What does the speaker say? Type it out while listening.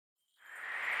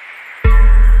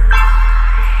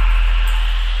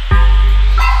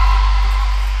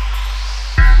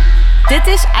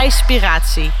Dit is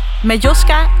IJspiratie met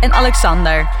Joska en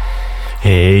Alexander.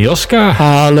 Hey Joska.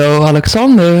 Hallo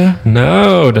Alexander.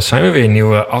 Nou, daar zijn we weer. Een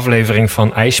nieuwe aflevering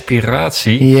van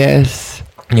IJspiratie. Yes.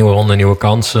 Nieuwe ronde, nieuwe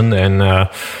kansen. En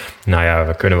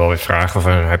we kunnen wel weer vragen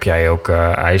van, heb jij ook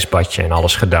ijsbadje en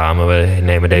alles gedaan? Maar we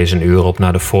nemen deze een uur op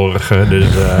na de vorige. Dus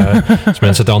als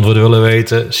mensen het antwoord willen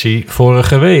weten, zie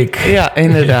vorige week. Ja,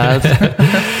 inderdaad.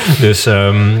 Dus,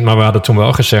 maar we hadden toen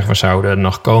wel gezegd, we zouden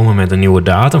nog komen met een nieuwe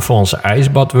datum voor onze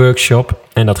ijsbadworkshop.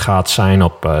 En dat gaat zijn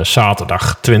op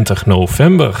zaterdag 20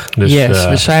 november. Dus, yes,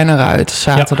 we zijn eruit.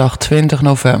 Zaterdag 20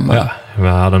 november. Ja, we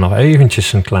hadden nog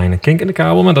eventjes een kleine kink in de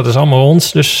kabel, maar dat is allemaal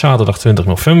ons. Dus zaterdag 20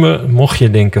 november, mocht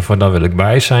je denken van daar wil ik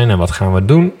bij zijn en wat gaan we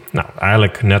doen? Nou,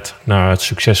 eigenlijk net na het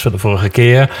succes van de vorige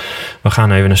keer. We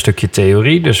gaan even een stukje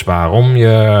theorie, dus waarom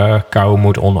je kou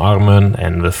moet omarmen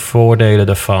en de voordelen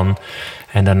daarvan.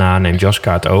 En daarna neemt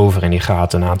Joska het over en die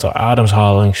gaat een aantal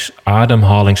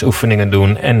ademhalingsoefeningen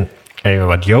doen en even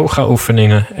wat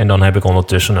yoga-oefeningen. En dan heb ik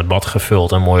ondertussen het bad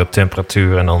gevuld en mooi op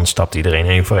temperatuur. En dan stapt iedereen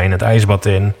één voor één het ijsbad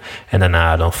in. En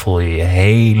daarna dan voel je je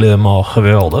helemaal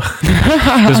geweldig.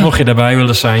 Dus mocht je daarbij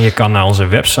willen zijn, je kan naar onze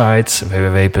website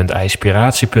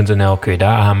www.ijspiratie.nl, kun je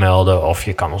daar aanmelden. Of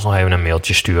je kan ons nog even een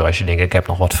mailtje sturen als je denkt, ik heb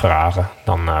nog wat vragen.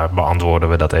 Dan beantwoorden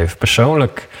we dat even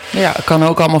persoonlijk. Ja, kan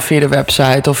ook allemaal via de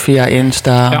website of via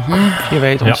Insta. Ja. Je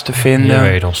weet ons te vinden. Je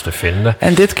weet ons te vinden.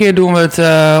 En dit keer doen we het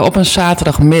op een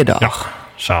zaterdagmiddag. Ja,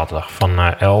 zaterdag van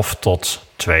 11 tot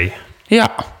 2. Ja,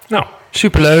 nou,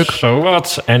 superleuk. Zo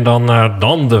wat. En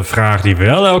dan de vraag die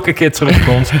wel elke keer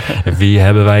terugkomt. Wie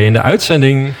hebben wij in de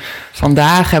uitzending?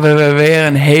 Vandaag hebben we weer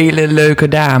een hele leuke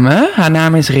dame. Haar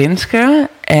naam is Rinske.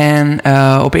 En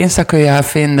op Insta kun je haar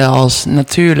vinden als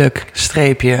natuurlijk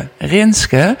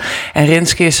Rinske. En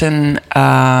Rinske is een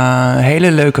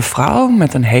hele leuke vrouw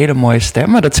met een hele mooie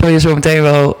stem. Maar dat zul je zo meteen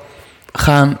wel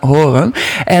gaan horen.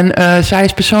 En zij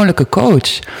is persoonlijke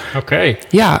coach. Oké.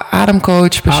 Ja,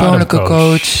 ademcoach, persoonlijke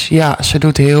coach. Ja, ze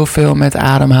doet heel veel met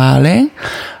ademhaling.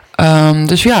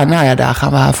 Dus daar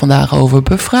gaan we haar vandaag over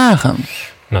bevragen.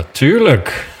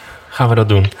 Natuurlijk gaan we dat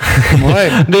doen. Mooi.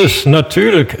 Dus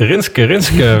natuurlijk,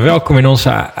 Rinske, welkom in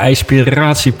onze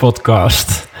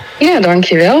IJspiratie-podcast. Ja,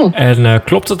 dankjewel. En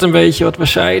klopt het een beetje wat we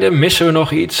zeiden? Missen we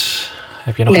nog iets?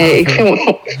 Heb je nog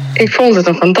ik vond het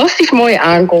een fantastisch mooie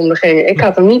aankondiging. Ik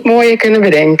had hem niet mooier kunnen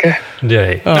bedenken.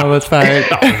 Nee. Oh, wat fijn.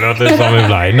 Nou, dat is dan weer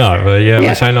blij. Nou,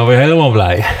 we zijn alweer helemaal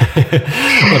blij.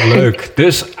 Wat leuk.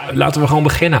 Dus laten we gewoon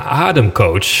beginnen.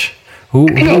 Ademcoach.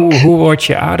 Hoe word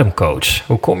je ademcoach?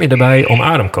 Hoe kom je erbij om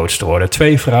ademcoach te worden?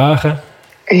 2 vragen.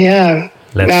 Ja,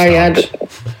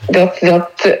 dat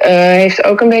heeft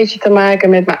ook een beetje te maken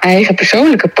met mijn eigen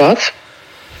persoonlijke pad.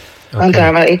 Okay. Want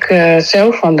daar waar ik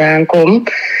zelf vandaan kom,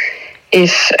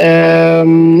 is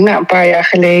een paar jaar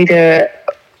geleden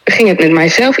ging het met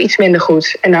mijzelf iets minder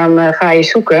goed. En dan ga je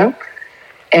zoeken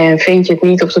en vind je het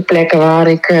niet op de plekken waar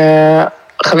ik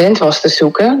gewend was te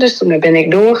zoeken. Dus toen ben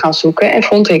ik door gaan zoeken en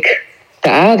vond ik de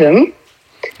adem.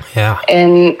 Ja.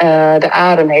 En de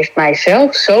adem heeft mij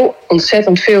zelf zo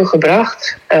ontzettend veel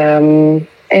gebracht.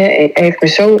 Heeft me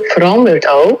zo veranderd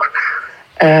ook.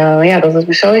 Dat het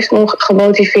me zo is nog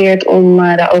gemotiveerd om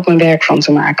daar ook mijn werk van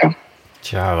te maken.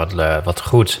 Tja, wat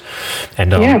goed. En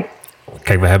dan,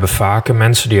 kijk, we hebben vaker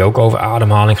mensen die ook over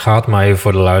ademhaling gaat. Maar even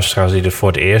voor de luisteraars die er voor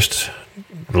het eerst, ik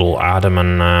bedoel,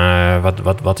 ademen,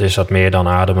 wat is dat meer dan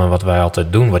ademen wat wij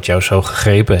altijd doen, wat jou zo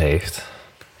gegrepen heeft?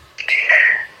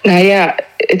 Nou ja,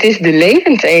 het is de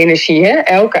levensenergie. Hè?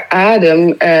 Elke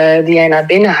adem die jij naar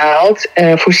binnen haalt,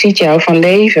 voorziet jou van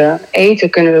leven. Eten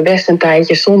kunnen we best een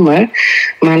tijdje zonder.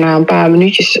 Maar na een paar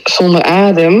minuutjes zonder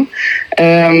adem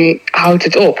houdt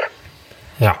het op.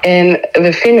 Ja. En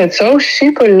we vinden het zo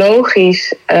super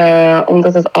logisch,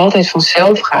 omdat het altijd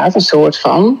vanzelf gaat, een soort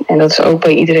van. En dat is ook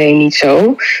bij iedereen niet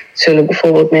zo. Zullen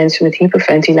bijvoorbeeld mensen met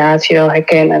hyperventilatie wel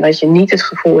herkennen dat je niet het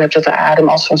gevoel hebt dat de adem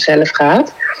als vanzelf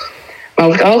gaat. Maar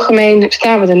over het algemeen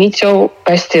staan we er niet zo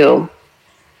bij stil.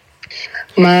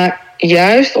 Maar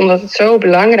juist omdat het zo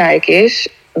belangrijk is,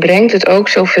 brengt het ook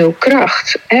zoveel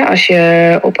kracht. Als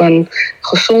je op een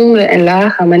gezonde en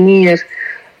lage manier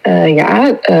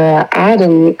je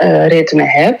ademritme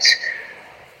hebt,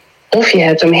 of je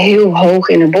hebt hem heel hoog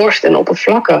in de borst en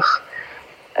oppervlakkig.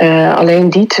 Alleen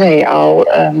die 2 al.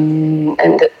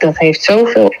 En dat heeft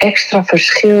zoveel extra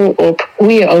verschil op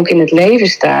hoe je ook in het leven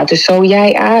staat. Dus zo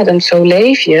jij ademt, zo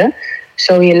leef je.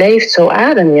 Zo je leeft, zo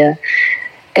adem je.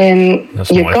 En dat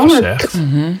is je mooi kan gezegd. het.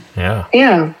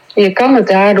 Ja, je kan het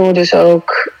daardoor dus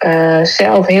ook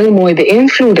zelf heel mooi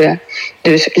beïnvloeden.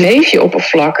 Dus leef je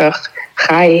oppervlakkig,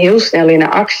 ga je heel snel in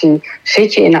een actie,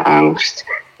 zit je in de angst.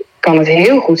 kan het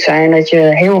heel goed zijn dat je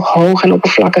heel hoog en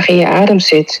oppervlakkig in je adem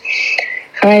zit.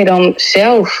 Ga je dan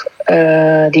zelf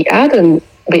die adem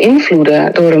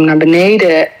beïnvloeden door hem naar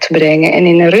beneden te brengen en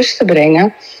in een rust te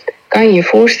brengen, kan je je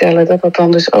voorstellen dat dat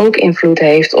dan dus ook invloed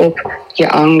heeft op je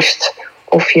angst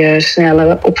of je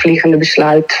snelle opvliegende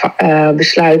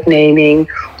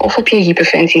besluitneming of op je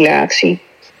hyperventilatie.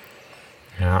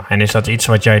 Ja, en is dat iets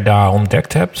wat jij daar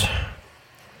ontdekt hebt?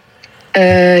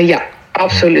 Ja,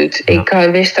 absoluut. Ja.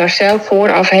 Ik wist daar zelf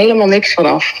vooraf helemaal niks van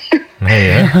af. Nee,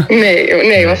 hè?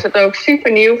 Nee, was het ook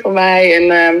super nieuw voor mij.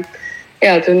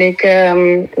 En toen ik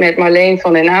met Marleen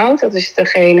van den Hout, dat is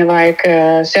degene waar ik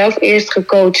zelf eerst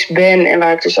gecoacht ben en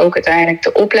waar ik dus ook uiteindelijk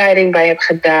de opleiding bij heb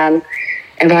gedaan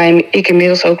en waar ik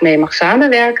inmiddels ook mee mag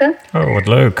samenwerken. Oh, wat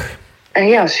leuk. En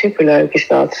ja, superleuk is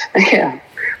dat. Ja.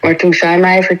 Maar toen zij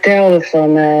mij vertelde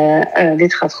van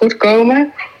dit gaat goed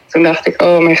komen, toen dacht ik,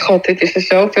 oh mijn god, dit is de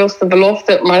zoveelste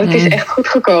belofte, maar het is echt goed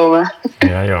gekomen.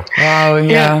 Ja, joh. Wauw,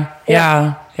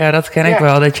 ja, dat ken ik Ja.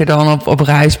 wel. Dat je dan op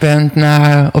reis bent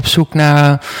op zoek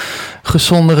naar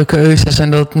gezondere keuzes.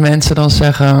 En dat mensen dan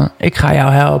zeggen, ik ga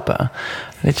jou helpen.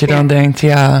 Dat je dan denkt,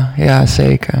 ja,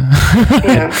 zeker.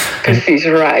 Ja, precies,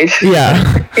 right. Ja.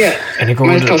 Ja. En ik Maar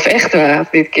hoorde, het was echt waar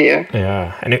dit keer.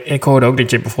 ja, en ik hoorde ook dat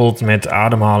je bijvoorbeeld met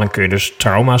ademhaling kun je dus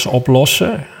trauma's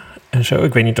oplossen. En zo,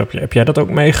 ik weet niet, heb jij dat ook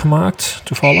meegemaakt,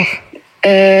 toevallig?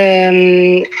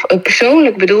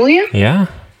 Persoonlijk bedoel je? Ja?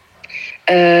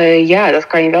 Ja, dat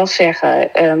kan je wel zeggen.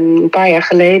 Een paar jaar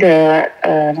geleden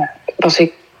was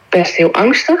ik best heel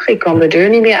angstig. Ik kwam de deur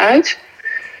niet meer uit.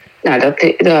 Nou,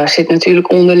 daar zit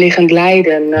natuurlijk onderliggend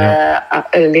lijden,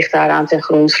 ligt daaraan ten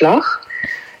grondslag.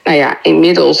 Nou ja,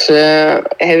 inmiddels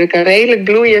heb ik een redelijk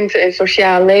bloeiend en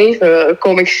sociaal leven.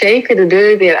 Kom ik zeker de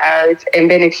deur weer uit. En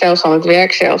ben ik zelfs aan het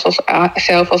werk,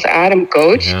 zelf als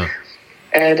ademcoach.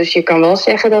 Ja. Dus je kan wel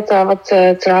zeggen dat daar wat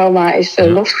trauma is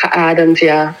losgeademd,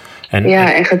 ja.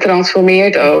 En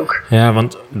getransformeerd ook. Ja,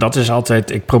 want dat is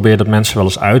altijd, ik probeer dat mensen wel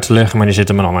eens uit te leggen, maar die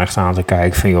zitten me dan echt aan te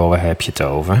kijken van, joh, waar heb je het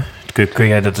over? Kun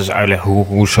jij dat eens uitleggen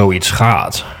hoe zoiets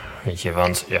gaat? Weet je,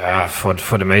 want ja,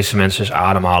 voor de meeste mensen is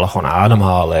ademhalen gewoon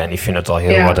ademhalen. En die vinden het al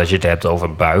heel wat als je het hebt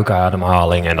over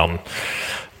buikademhaling. En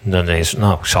dan is,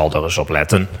 nou, ik zal er eens op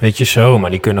letten. Weet je zo, maar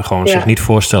die kunnen gewoon zich niet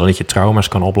voorstellen dat je trauma's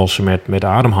kan oplossen met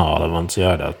ademhalen. Want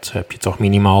ja, dat heb je toch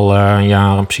minimaal een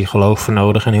jaar een psycholoog voor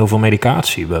nodig en heel veel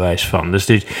medicatie, bewijs van. Dus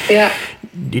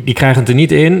die krijgen het er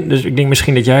niet in. Dus ik denk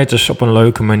misschien dat jij het dus op een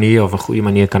leuke manier of een goede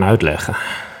manier kan uitleggen.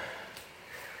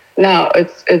 Nou,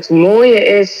 het mooie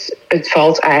is, het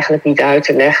valt eigenlijk niet uit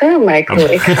te leggen, maar ik ga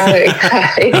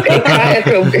het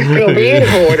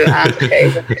proberen woorden aan te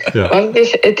geven. Ja. Want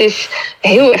het is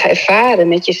heel erg ervaren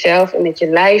met jezelf en met je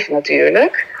lijf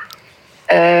natuurlijk.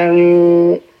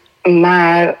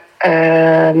 Maar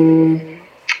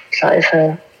ik zal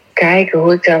even kijken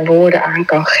hoe ik daar woorden aan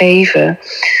kan geven.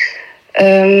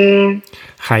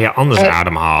 Ga je anders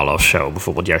ademhalen of zo?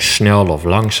 Bijvoorbeeld juist snel of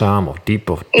langzaam of diep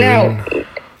of dun? Nou,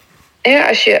 ja,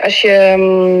 als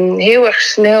je heel erg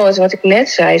snel, is wat ik net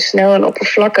zei, snel en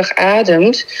oppervlakkig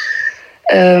ademt,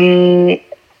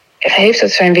 heeft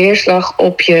dat zijn weerslag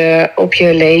op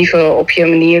je leven, op je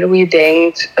manier hoe je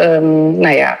denkt.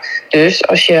 Dus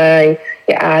als jij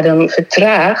je adem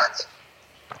vertraagt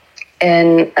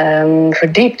en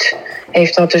verdiept,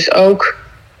 heeft dat dus ook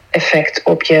effect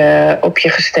op je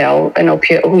gestel en op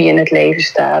hoe je in het leven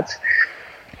staat.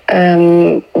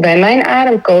 Bij mijn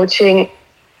ademcoaching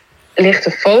ligt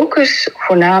de focus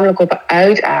voornamelijk op de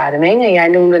uitademing. En jij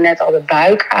noemde net al de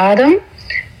buikadem.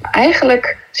 Maar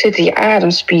eigenlijk zitten je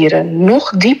ademspieren nog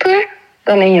dieper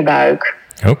dan in je buik.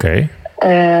 Oké.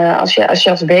 Als je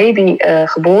als baby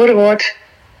geboren wordt,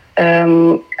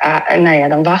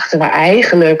 dan wachten we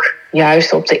eigenlijk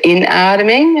juist op de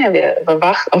inademing.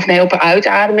 Op de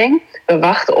uitademing. We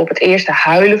wachten op het eerste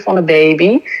huilen van de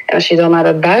baby. En als je dan naar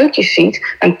dat buikje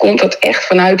ziet, dan komt dat echt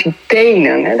vanuit die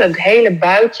tenen. Hè? Dat hele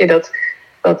buikje,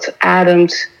 dat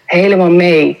ademt helemaal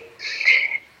mee.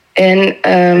 En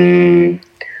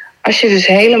als je dus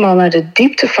helemaal naar de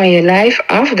diepte van je lijf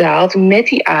afdaalt met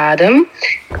die adem,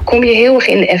 kom je heel erg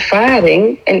in de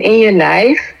ervaring en in je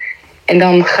lijf. En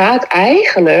dan gaat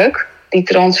eigenlijk die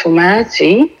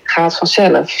transformatie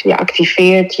vanzelf. Je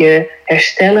activeert je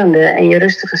herstellende en je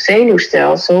rustige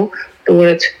zenuwstelsel door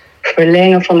het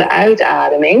verlengen van de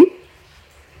uitademing.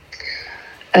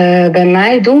 Bij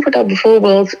mij doen we dat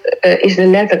bijvoorbeeld, is de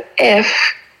letter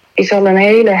F is al een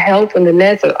hele helpende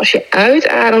letter. Als je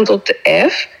uitademt op de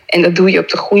F, en dat doe je op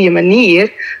de goede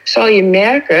manier, zal je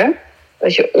merken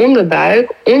dat je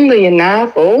onderbuik, onder je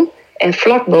navel en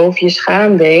vlak boven je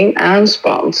schaambeen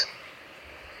aanspant.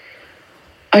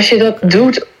 Als je dat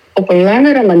doet op een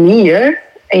langere manier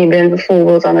en je bent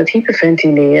bijvoorbeeld aan het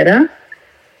hyperventileren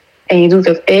en je doet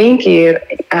dat 1 keer,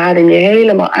 adem je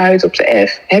helemaal uit op de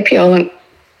F, heb je al een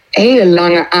hele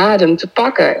lange adem te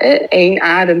pakken. 1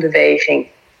 adembeweging.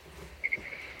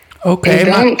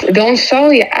 Oké, Dan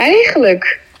zal je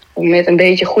eigenlijk met een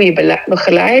beetje goede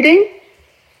begeleiding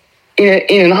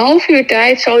in een half uur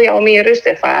tijd zal je al meer rust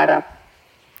ervaren.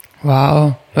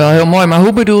 Wauw, wel heel mooi. Maar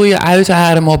hoe bedoel je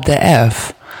uitademen op de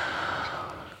F?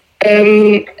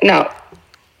 Nou,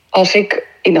 als ik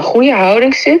in een goede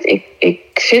houding zit, ik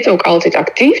zit ook altijd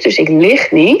actief, dus ik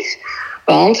lig niet.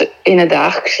 Want in het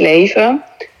dagelijks leven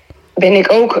ben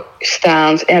ik ook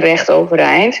staand en recht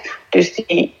overeind. Dus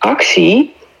die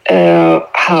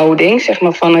actiehouding, zeg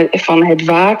maar, van het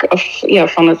waken, of ja,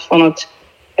 van het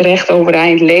recht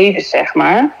overeind leven, zeg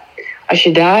maar. Als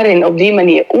je daarin op die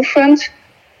manier oefent,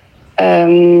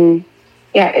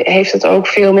 heeft het ook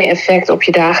veel meer effect op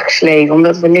je dagelijks leven.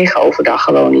 Omdat we liggen overdag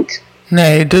gewoon niet.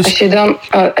 Nee, dus...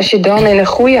 Als je dan in een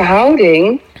goede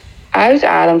houding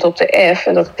uitademt op de F,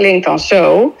 en dat klinkt dan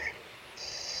zo.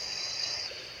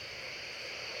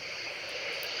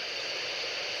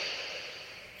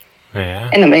 Ja.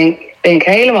 En dan ben ik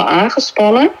helemaal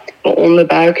aangespannen. Mijn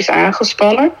onderbuik is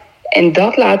aangespannen. En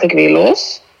dat laat ik weer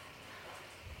los.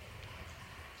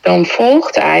 Dan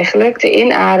volgt eigenlijk de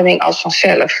inademing als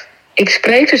vanzelf. Ik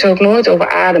spreek dus ook nooit over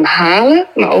ademhalen,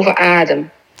 maar over adem.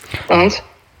 Want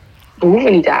we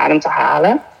hoeven niet adem te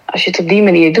halen. Als je het op die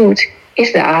manier doet,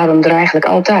 is de adem er eigenlijk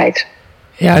altijd.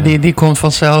 Ja, die komt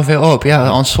vanzelf weer op. Ja,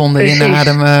 anders zonder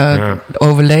inademen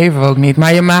overleven we ook niet.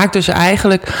 Maar je maakt dus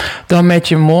eigenlijk dan met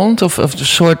je mond of een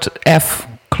soort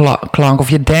F-klank. Of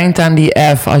je denkt aan die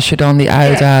F als je dan die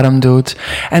uitadem doet.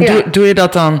 En doe je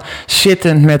dat dan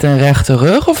zittend met een rechte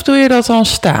rug of doe je dat dan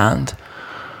staand?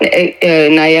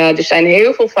 Er zijn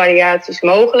heel veel variaties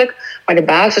mogelijk. Maar de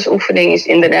basisoefening is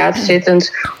inderdaad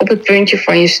zittend op het puntje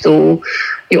van je stoel.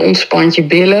 Je ontspant je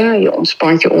billen, je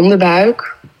ontspant je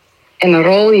onderbuik. En dan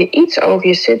rol je iets over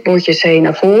je zitbordjes heen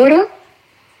naar voren.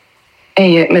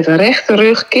 En je met een rechte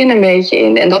rug, kin een beetje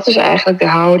in. En dat is eigenlijk de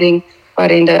houding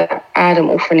waarin de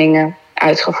ademoefeningen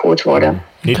uitgevoerd worden.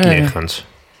 Niet liggend.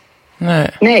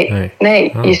 Nee.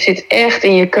 Je zit echt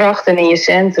in je kracht en in je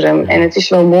centrum. En het is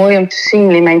wel mooi om te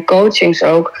zien in mijn coachings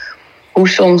ook hoe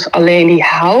soms alleen die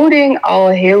houding al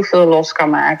heel veel los kan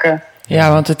maken.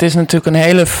 Ja, want het is natuurlijk een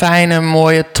hele fijne,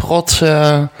 mooie,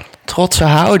 trotse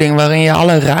houding waarin je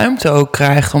alle ruimte ook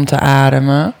krijgt om te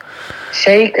ademen.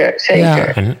 Zeker.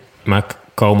 Ja. Maar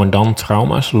komen dan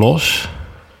trauma's los?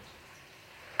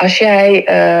 Als jij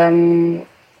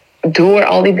door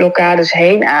al die blokkades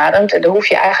heen ademt, en daar hoef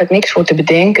je eigenlijk niks voor te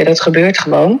bedenken, dat gebeurt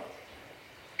gewoon.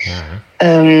 Ja.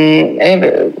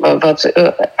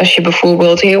 Als je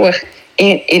bijvoorbeeld heel erg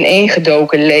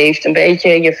ineengedoken leeft, een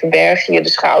beetje, je verbergt je, de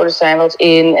schouders zijn wat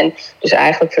in, en dus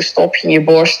eigenlijk verstop je je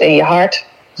borst en je hart.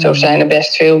 Zo zijn er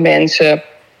best veel mensen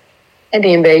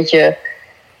die een beetje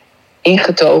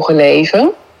ingetogen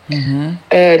leven. Mm-hmm.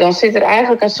 Dan zit er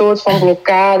eigenlijk een soort van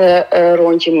blokkade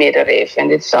rond je middenrif. En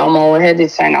dit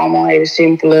zijn allemaal hele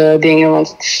simpele dingen, want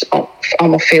het is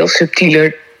allemaal veel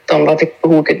subtieler dan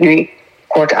hoe ik het nu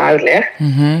kort uitleg.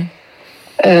 Mm-hmm.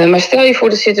 Maar stel je voor,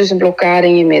 er zit dus een blokkade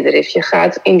in je middenrif. Je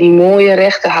gaat in die mooie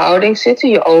rechte houding zitten.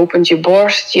 Je opent je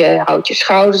borst, je houdt je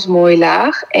schouders mooi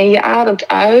laag. En je ademt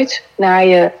uit naar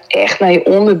je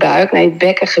onderbuik, naar je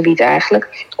bekkengebied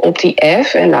eigenlijk. Op die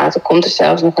F. En later komt er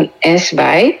zelfs nog een S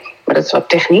bij. Maar dat is wat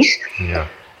technisch. Ja.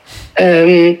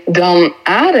 Dan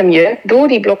adem je door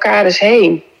die blokkades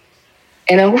heen.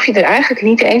 En dan hoef je er eigenlijk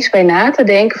niet eens bij na te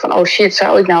denken van, oh shit,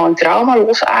 zou ik nou een trauma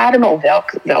losademen? Of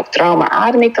welk trauma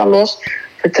adem ik dan los?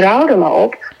 Vertrouw er maar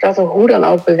op dat er hoe dan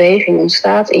ook beweging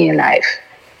ontstaat in je lijf.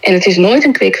 En het is nooit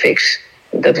een quick fix.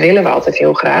 Dat willen we altijd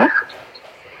heel graag.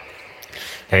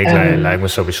 Het lijkt me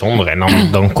zo bijzonder. En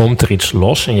dan komt er iets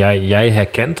los en jij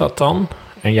herkent dat dan.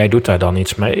 En jij doet daar dan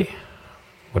iets mee.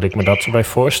 Moet ik me dat erbij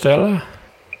voorstellen?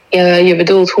 Je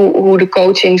bedoelt hoe de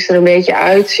coachings er een beetje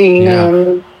uitzien.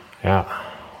 Ja,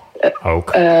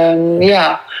 ook.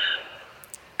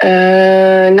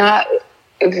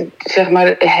 Zeg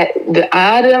maar, de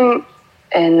adem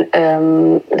en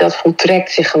dat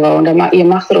voltrekt zich gewoon. Je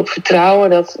mag erop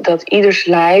vertrouwen dat ieders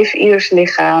lijf, ieders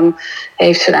lichaam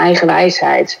heeft zijn eigen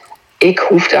wijsheid. Ik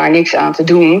hoef daar niks aan te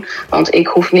doen, want ik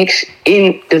hoef niks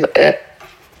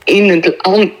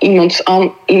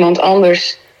iemand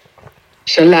anders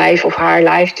zijn lijf of haar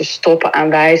lijf te stoppen aan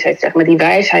wijsheid. Zeg maar. Die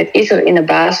wijsheid is er in de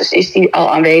basis, is die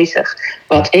al aanwezig.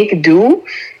 Wat ik doe,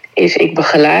 is ik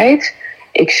begeleid,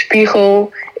 ik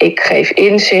spiegel, ik geef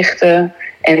inzichten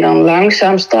En dan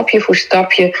langzaam, stapje voor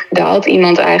stapje, daalt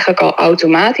iemand eigenlijk al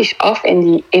automatisch af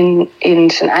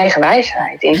in zijn eigen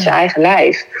wijsheid, in zijn eigen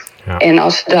lijf. Ja. En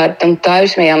als ze daar dan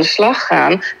thuis mee aan de slag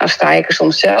gaan, dan sta ik er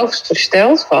soms zelfs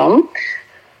versteld van.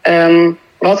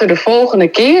 Wat er de volgende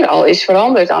keer al is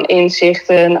veranderd aan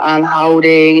inzichten, aan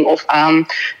houding of aan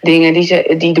dingen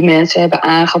die de mensen hebben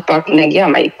aangepakt. En denk ik, ja,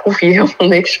 maar ik hoef hier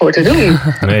helemaal niks voor te doen.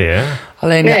 Nee, hè?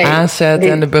 Alleen de aanzet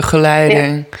en de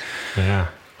begeleiding. Ja,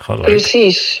 gewoon leuk.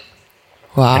 Precies.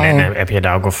 Wauw. En heb je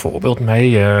daar ook een voorbeeld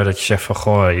mee? Dat je zegt van,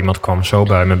 goh, iemand kwam zo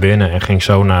bij me binnen en ging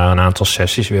zo na een aantal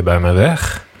sessies weer bij me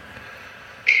weg?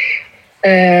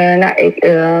 Dat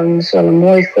is wel een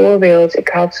mooi voorbeeld. Ik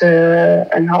had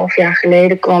een half jaar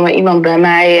geleden kwam er iemand bij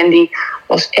mij en die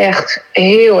was echt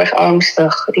heel erg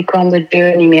angstig. Die kwam de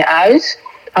deur niet meer uit.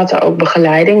 Had er ook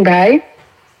begeleiding bij.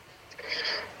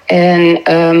 En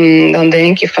dan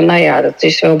denk je van, nou ja, dat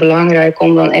is wel belangrijk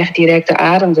om dan echt direct de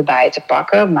adem erbij te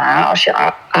pakken. Maar als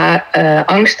je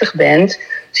angstig bent,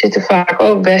 zitten vaak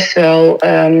ook best wel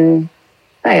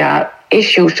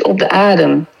issues op de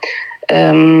adem.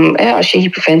 Als je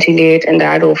hyperventileert en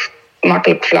daardoor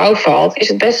makkelijk flauw valt, is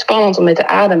het best spannend om met de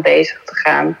adem bezig te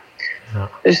gaan. Ja.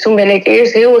 Dus toen ben ik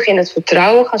eerst heel erg in het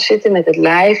vertrouwen gaan zitten met het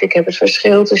lijf. Ik heb het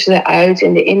verschil tussen de uit-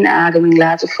 en de inademing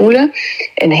laten voelen.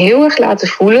 En heel erg laten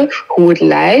voelen hoe het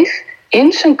lijf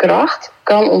in zijn kracht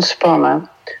kan ontspannen.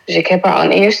 Dus ik heb haar in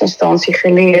eerste instantie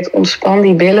geleerd, ontspan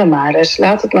die billen maar. Dus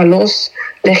laat het maar los,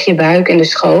 leg je buik in de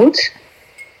schoot.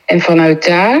 En vanuit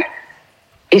daar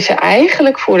is ze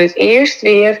eigenlijk voor het eerst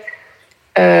weer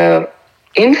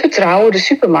in vertrouwen de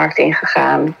supermarkt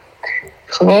ingegaan.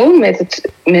 Gewoon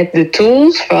met de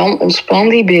tools van ontspan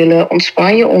die billen,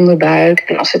 ontspan je onderbuik.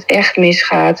 En als het echt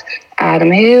misgaat,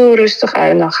 adem heel rustig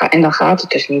uit. En dan gaat het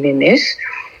dus niet weer mis.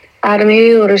 Adem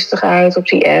heel rustig uit op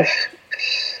die F.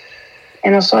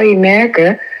 En dan zal je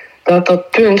merken dat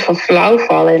punt van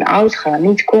flauwvallen en uitgaan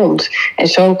niet komt. En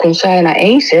zo komt zij na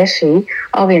 1 sessie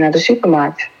alweer naar de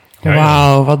supermarkt. Ja,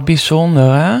 Wauw, wat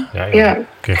bijzonder, hè? Ja.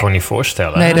 Kun je gewoon niet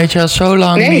voorstellen. Nee, dat je al zo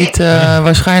lang niet,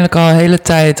 waarschijnlijk al een hele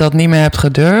tijd dat niet meer hebt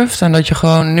gedurfd. En dat je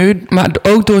gewoon nu, maar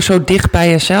ook door zo dicht bij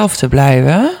jezelf te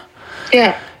blijven.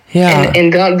 Ja. En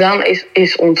dan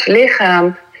is ons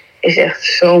lichaam is echt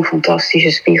zo'n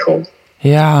fantastische spiegel.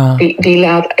 Ja. Die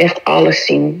laat echt alles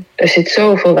zien. Er zit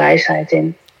zoveel wijsheid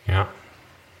in. Ja.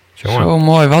 Zo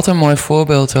mooi, wat een mooi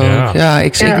voorbeeld ook. Ja,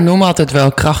 ik noem altijd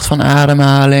wel kracht van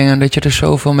ademhaling en dat je er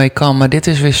zoveel mee kan. Maar dit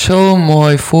is weer zo'n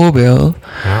mooi voorbeeld.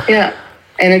 Ja,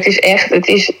 en het is echt,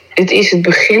 het is het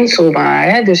beginsel maar.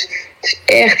 Hè? Dus het is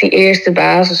echt die eerste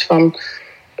basis van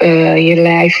je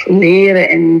lijf leren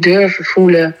en durven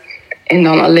voelen. En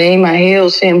dan alleen maar heel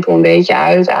simpel een beetje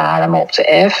uitademen op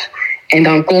de F. En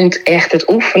dan komt echt het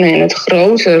oefenen en het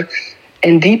groter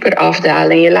en dieper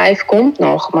afdalen. En je lijf komt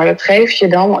nog. Maar dat geeft je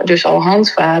dan dus al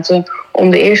handvaten om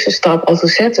de eerste stap al te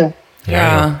zetten.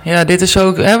 Ja, dit is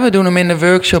ook, we doen hem in de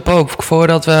workshop ook.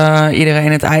 Voordat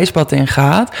iedereen het ijsbad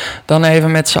ingaat. Dan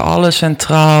even met z'n allen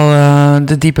centraal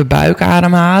de diepe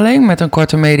buikademhaling. Met een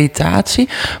korte meditatie.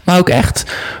 Maar ook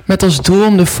echt met als doel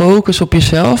om de focus op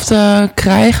jezelf te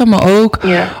krijgen. Maar ook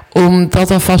om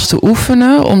dat alvast te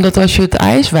oefenen. Omdat als je het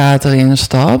ijswater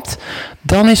instapt,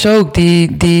 dan is ook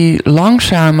die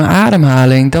langzame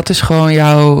ademhaling, dat is gewoon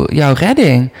jouw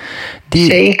redding.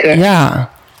 Zeker.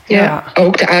 Ja,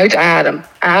 ook de uitadem.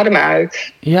 Adem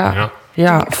uit.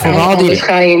 Ja, vooral anders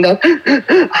ga je in dat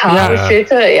houden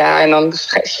zitten. Ja, en dan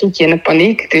schiet je in de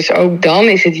paniek. Dus ook dan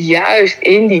is het juist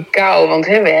in die kou. Want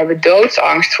we hebben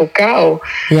doodsangst voor kou.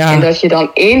 Ja. En dat je dan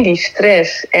in die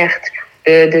stress echt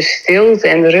de stilte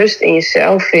en de rust in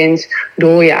jezelf vindt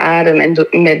door je adem en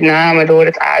met name door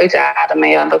het uitademen.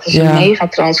 Ja, dat is een mega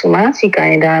transformatie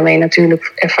kan je daarmee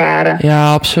natuurlijk ervaren.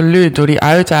 Ja, absoluut. Door die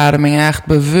uitademing echt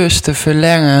bewust te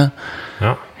verlengen.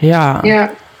 Ja.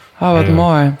 Oh, wat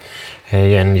mooi.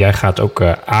 Hey, en jij gaat ook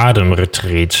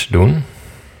ademretreats doen.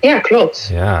 Ja,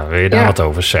 klopt. Ja, wil je daar wat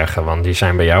over zeggen? Want die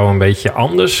zijn bij jou een beetje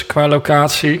anders qua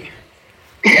locatie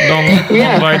dan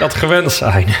wij dat gewend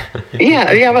zijn.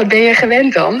 Ja, wat ben je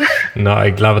gewend dan? Nou,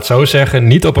 ik laat het zo zeggen,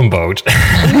 niet op een boot.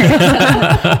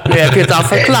 Nu heb je het al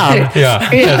verklaard. Ja,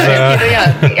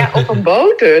 op een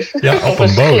boot dus. Ja, op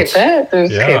een boot. Schip, hè? Een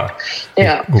schip.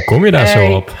 Ja. Hoe kom je daar zo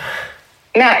op?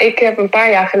 Nou, ik heb een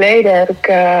paar jaar geleden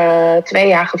 2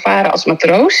 jaar gevaren als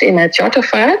matroos in het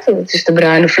chartervaart. Dat is de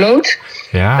Bruine Vloot.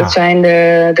 Ja. Dat zijn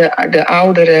de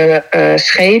oudere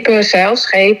schepen,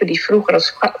 zeilschepen, die vroeger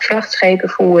als vrachtschepen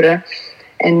voeren.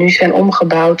 En nu zijn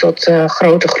omgebouwd tot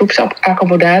grote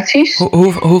groepsaccommodaties.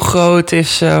 Hoe groot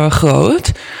is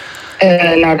groot?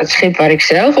 Nou, dat schip waar ik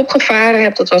zelf op gevaren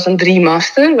heb, dat was een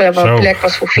 3-master. Waar Zo. plek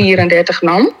was voor 34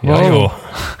 man. Ja, joh.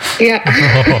 Ja.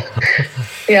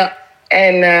 Ja.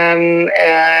 En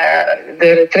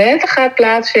de retraite gaat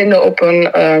plaatsvinden op een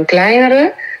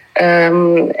kleinere.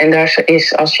 En daar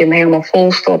is, als je hem helemaal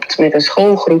vol stopt met een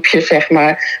schoolgroepje, zeg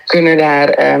maar, kunnen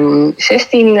daar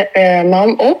 16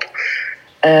 man op.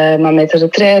 Maar met de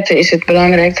retraite is het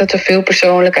belangrijk dat er veel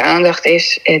persoonlijke aandacht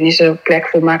is. En is er plek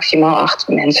voor maximaal 8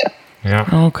 mensen. Ja.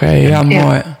 Oké, ja,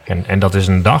 mooi. En dat is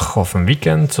een dag of een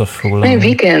weekend? Of hoe lang? Nee, een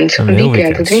weekend. Een Een heel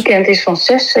weekend. Het weekend is van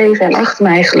 6, 7 en 8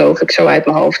 mei, geloof ik, zo uit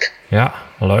mijn hoofd. Ja,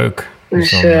 leuk.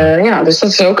 Dus, dan, dus dat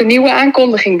is ook een nieuwe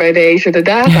aankondiging bij deze. De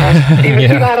data's,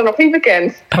 die waren nog niet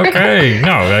bekend. Oké,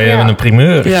 nou, wij hebben een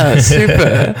primeur. Ja,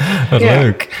 super. Wat Ja.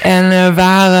 leuk. En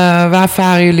waar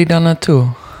varen jullie dan naartoe?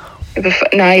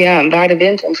 Nou ja, waar de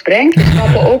wind ons brengt. We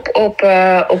stappen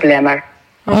op Lemmer.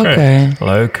 Oké.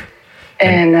 Leuk.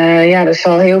 En er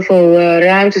zal heel veel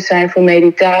ruimte zijn voor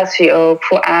meditatie ook,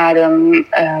 voor adem.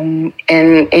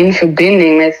 En in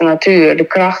verbinding met de natuur. De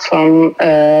kracht van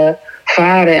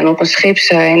varen en op een schip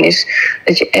zijn is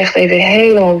dat je echt even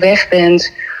helemaal weg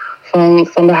bent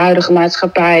van de huidige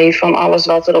maatschappij, van alles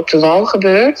wat er op de wal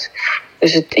gebeurt.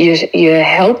 Dus je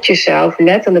helpt jezelf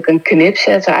letterlijk een knip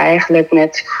zetten eigenlijk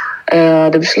met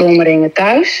de beslommeringen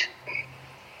thuis.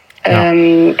 Ja.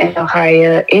 En dan ga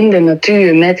je in de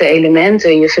natuur met de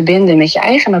elementen je verbinden met je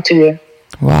eigen natuur.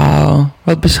 Wauw,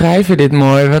 wat beschrijf je dit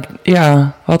mooi.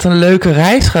 Wat een leuke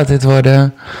reis gaat dit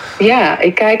worden. Ja,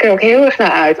 ik kijk er ook heel erg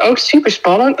naar uit. Ook super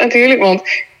spannend natuurlijk, want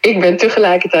ik ben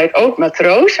tegelijkertijd ook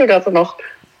matroos, zodat er nog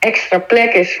extra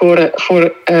plek is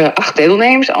voor 8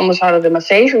 deelnemers. Anders hadden er maar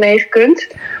 7 mee gekund.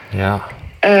 Ja.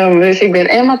 Dus ik ben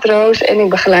en matroos en ik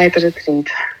begeleid de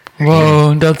retreat.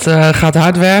 Wow, dat gaat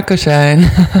hard werken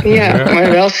zijn. Ja,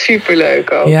 maar wel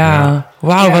superleuk ook. Ja,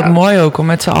 wauw, Ja. wat mooi ook om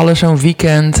met z'n allen zo'n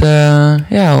weekend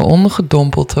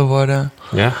ondergedompeld te worden.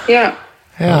 Ja. Ja.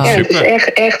 Ja, Ja, het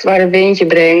is echt waar de wind je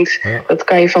brengt. Ja. Dat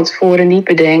kan je van tevoren niet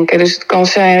bedenken. Dus het kan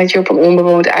zijn dat je op een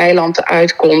onbewoond eiland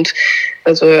uitkomt.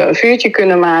 Dat we een vuurtje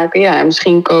kunnen maken. Ja, en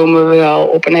misschien komen we wel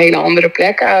op een hele andere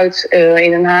plek uit.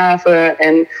 In een haven.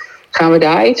 En gaan we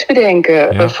daar iets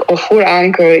bedenken. Ja. Of voor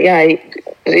anker. Ja,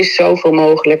 er is zoveel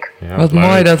mogelijk. Ja, wat leuk.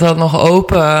 mooi dat dat nog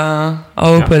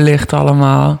open ligt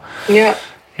allemaal. Ja.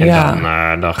 En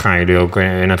Ja. dan gaan jullie ook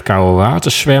in het koude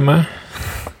water zwemmen.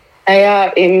 Nou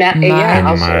ja,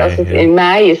 in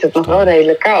mei is het nog wel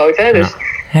redelijk koud. Hè? Dus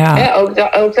Ja,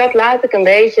 ook dat laat ik een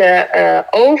beetje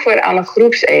over aan een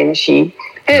groepsenergie.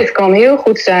 Het kan heel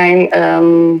goed zijn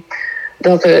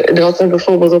dat er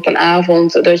bijvoorbeeld op een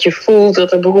avond dat je voelt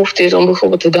dat er behoefte is om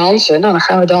bijvoorbeeld te dansen. Nou, dan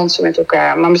gaan we dansen met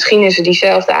elkaar. Maar misschien is er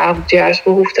diezelfde avond juist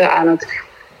behoefte aan het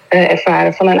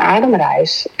ervaren van een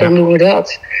ademreis. Dan doen we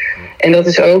dat. En dat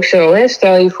is ook zo. Hè?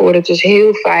 Stel je voor, het is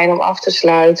heel fijn om af te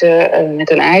sluiten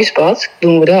met een ijsbad.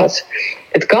 Doen we dat.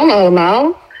 Het kan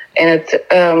allemaal.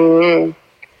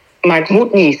 Maar het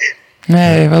moet niet.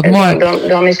 nee, wat En mooi.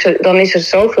 dan is er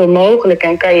zoveel mogelijk.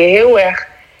 En kan je heel erg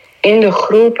in de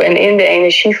groep en in de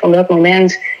energie van dat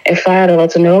moment ervaren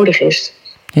wat er nodig is.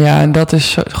 Ja, en dat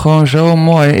is gewoon zo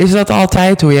mooi. Is dat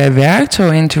altijd hoe jij werkt, zo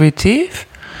intuïtief?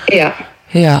 Ja.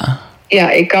 Ja.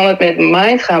 Ja, ik kan het met mijn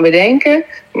mind gaan bedenken,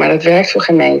 maar dat werkt voor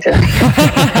geen meter.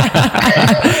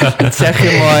 Dat zeg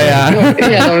je mooi, ja.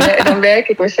 Ja, dan werk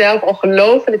ik mezelf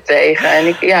ongelooflijk tegen. En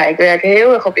ik werk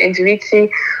heel erg op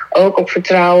intuïtie, ook op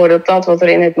vertrouwen dat wat er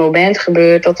in het moment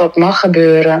gebeurt, dat mag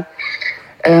gebeuren.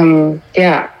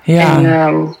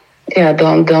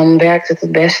 Dan werkt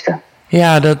het beste.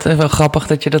 Ja, dat is wel grappig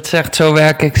dat je dat zegt. Zo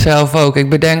werk ik zelf ook. Ik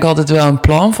bedenk altijd wel een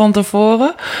plan van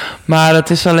tevoren. Maar dat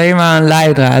is alleen maar een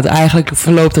leidraad. Eigenlijk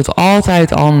verloopt het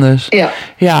altijd anders.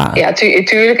 Ja,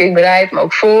 tuurlijk. Ik bereid me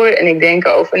ook voor en ik denk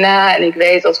erover na. En ik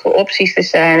weet wat voor opties er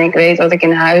zijn. Ik weet wat ik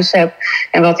in huis heb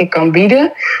en wat ik kan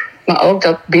bieden. Maar ook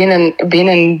dat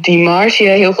binnen die marge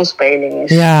heel veel speling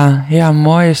is. Ja,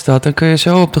 mooi is dat. Dan kun je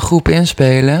zo op de groep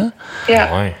inspelen. Ja.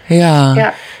 Mooi.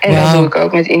 Ja. En dat doe ik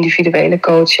ook met individuele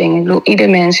coaching. Ik bedoel, ieder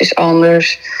mens is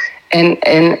anders. En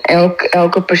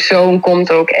elke persoon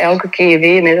komt ook elke keer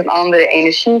weer met een andere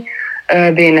energie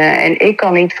binnen. En ik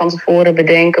kan niet van tevoren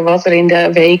bedenken wat er in de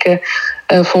weken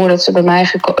voordat ze bij mij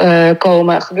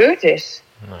komen gebeurd is.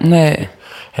 Nee.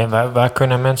 En waar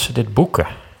kunnen mensen dit boeken?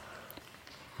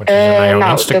 Moeten ze naar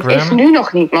jouw Instagram? Dat is nu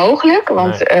nog niet mogelijk,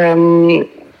 want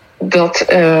dat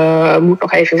moet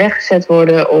nog even weggezet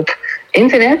worden op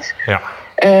internet. Ja.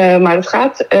 Maar het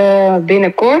gaat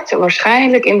binnenkort,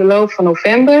 waarschijnlijk in de loop van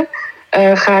november,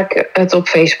 ga ik het op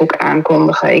Facebook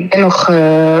aankondigen. Ik ben nog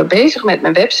bezig met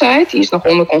mijn website. Die is nog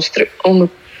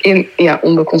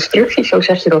onder constructie, zo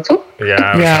zeg je dat toch?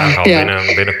 Ja, we gaan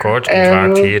al binnenkort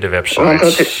ontwaakt hier de website. Want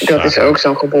dat is ook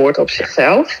zo'n geboorte op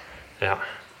zichzelf. Ja.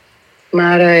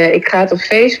 Maar ik ga het op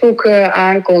Facebook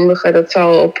aankondigen. Dat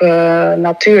zal op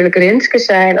Natuurlijk Rinske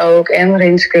zijn ook. En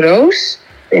Rinske Roos.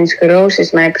 Rinske Roos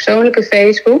is mijn persoonlijke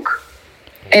Facebook.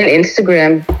 En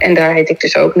Instagram. En daar heet ik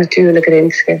dus ook Natuurlijk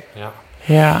Rinske.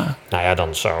 Ja. Nou ja,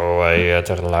 dan zou wij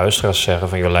tegen de luisteraars zeggen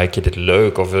van... joh, lijkt je dit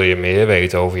leuk of wil je meer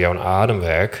weten over jouw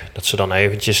ademwerk? Dat ze dan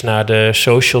eventjes naar de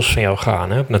socials van jou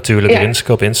gaan. Hè? Natuurlijk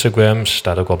Rinske op Instagram.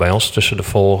 Staat ook wel bij ons tussen de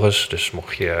volgers. Dus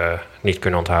mocht je niet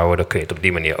kunnen onthouden... dan kun je het op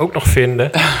die manier ook nog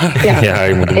vinden. Ja,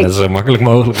 je moet het net zo makkelijk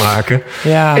mogelijk maken.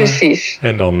 Ja. Precies.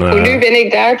 En dan, voor nu ben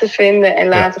ik daar te vinden. En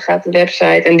later gaat de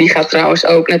website... en die gaat trouwens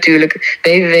ook natuurlijk...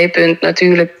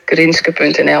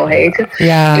 www.natuurlijkrinske.nl heten.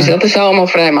 Ja. Dus dat is allemaal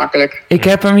vrij makkelijk. Ik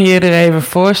heb hem hier er even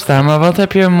voor staan. Maar wat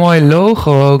heb je een mooi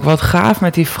logo ook. Wat gaaf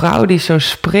met die vrouw die zo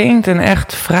springt. En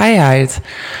echt vrijheid.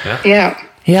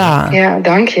 Ja,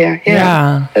 dank je.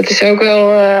 Ja. Het is ook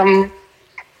wel...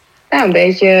 een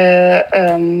beetje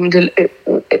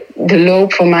de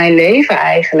loop van mijn leven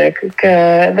eigenlijk. Ik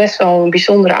heb best wel een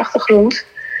bijzondere achtergrond.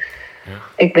 Ja.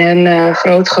 Ik ben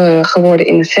groot geworden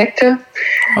in de secte.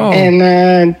 Oh.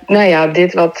 En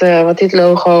wat dit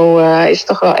logo is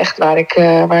toch wel echt waar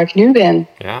ik nu ben.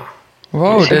 Ja.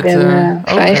 Wow, dus ik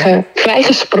ben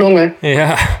vrijgesprongen.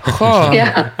 Ja. Goh.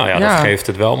 Ja. Nou ja, dat geeft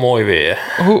het wel mooi weer.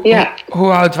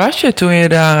 Hoe oud was je toen je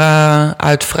daar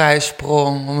uit vrij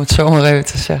sprong, om het zo maar even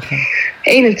te zeggen?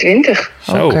 21.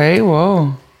 Oké, wow.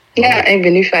 Ja, en ik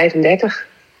ben nu 35.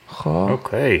 Goh.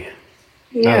 Oké.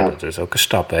 Nou, dat is ook een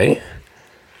stap, hè?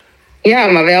 Ja,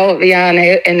 maar wel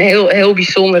een heel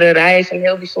bijzondere reis, een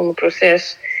heel bijzonder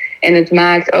proces. En het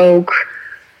maakt ook...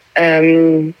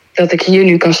 dat ik hier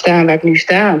nu kan staan waar ik nu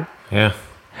sta. Ja.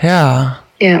 Ja.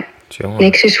 Jongen.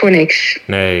 Niks is voor niks.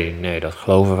 Nee, dat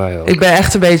geloven wij ook. Ik ben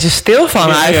echt een beetje stil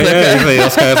van eigenlijk. Ja, ik ben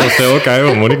als wel stil. Kijk,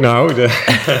 wat moet ik nou?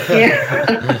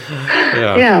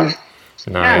 Ja.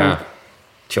 Nou ja.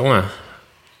 Jongen.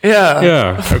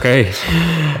 Ja, oké.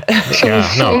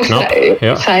 Soms knap.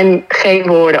 Zijn geen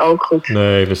woorden ook goed.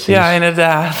 Nee, precies. Ja,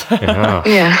 inderdaad.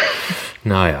 Ja.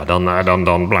 Nou ja,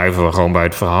 dan blijven we gewoon bij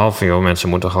het verhaal van... joh, mensen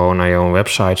moeten gewoon naar jouw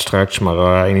website straks...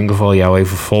 maar in ieder geval jou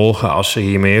even volgen... als ze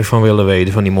hier meer van willen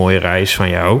weten... van die mooie reis van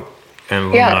jou. En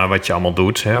wat je allemaal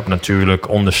doet. Hè, op natuurlijk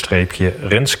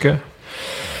 _Rinske.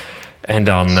 En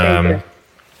dan... we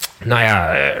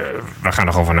gaan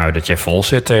er gewoon vanuit dat jij vol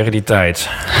zit tegen die tijd.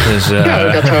 Dus,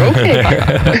 dat hoop ik.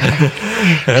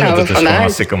 Dat is gewoon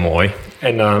hartstikke mooi.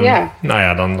 En dan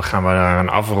gaan we naar een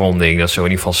afronding. Dat zou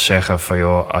in ieder geval zeggen van...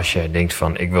 joh, als je denkt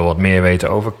van... ik wil wat meer weten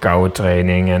over koude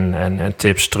training... en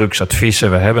tips, trucs,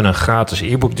 adviezen. We hebben een gratis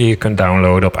e-book die je kunt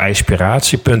downloaden op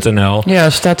ijspiratie.nl. Ja,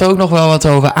 er staat ook nog wel wat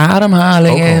over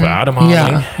ademhaling in. Ook over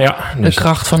ademhaling, ja. Dus, de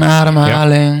kracht van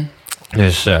ademhaling. Ja.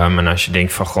 Dus en als je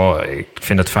denkt van... goh, ik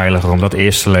vind het veiliger om dat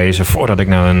eerst te lezen... voordat ik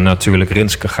naar een natuurlijk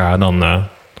Rinske ga... dan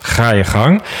ga je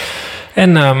gang.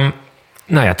 En...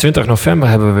 20 november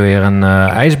hebben we weer een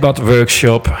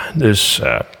ijsbadworkshop. Dus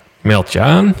meld je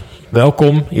aan.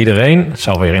 Welkom iedereen. Het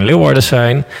zal weer in Leeuwarden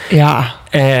zijn. Ja.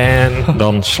 En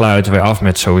dan sluiten we af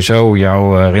met sowieso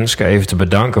jou, Rinske, even te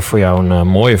bedanken voor jouw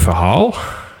mooie verhaal.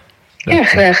 Ja,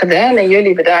 graag gedaan. En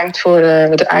jullie bedankt voor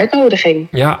de uitnodiging.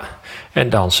 Ja, en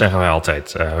dan zeggen wij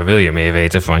altijd... wil je meer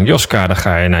weten van Joska, dan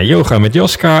ga je naar Yoga met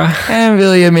Joska. En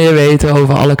wil je meer weten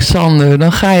over Alexander...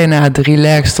 dan ga je naar het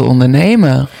Relaxte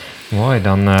Ondernemen. Mooi,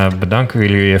 dan bedanken we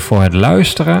jullie voor het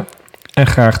luisteren. En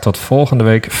graag tot volgende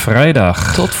week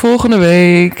vrijdag. Tot volgende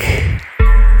week.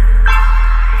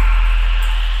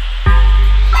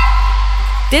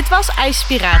 Dit was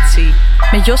IJspiratie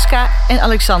met Joska en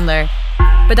Alexander.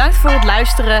 Bedankt voor het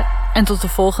luisteren en tot de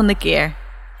volgende keer.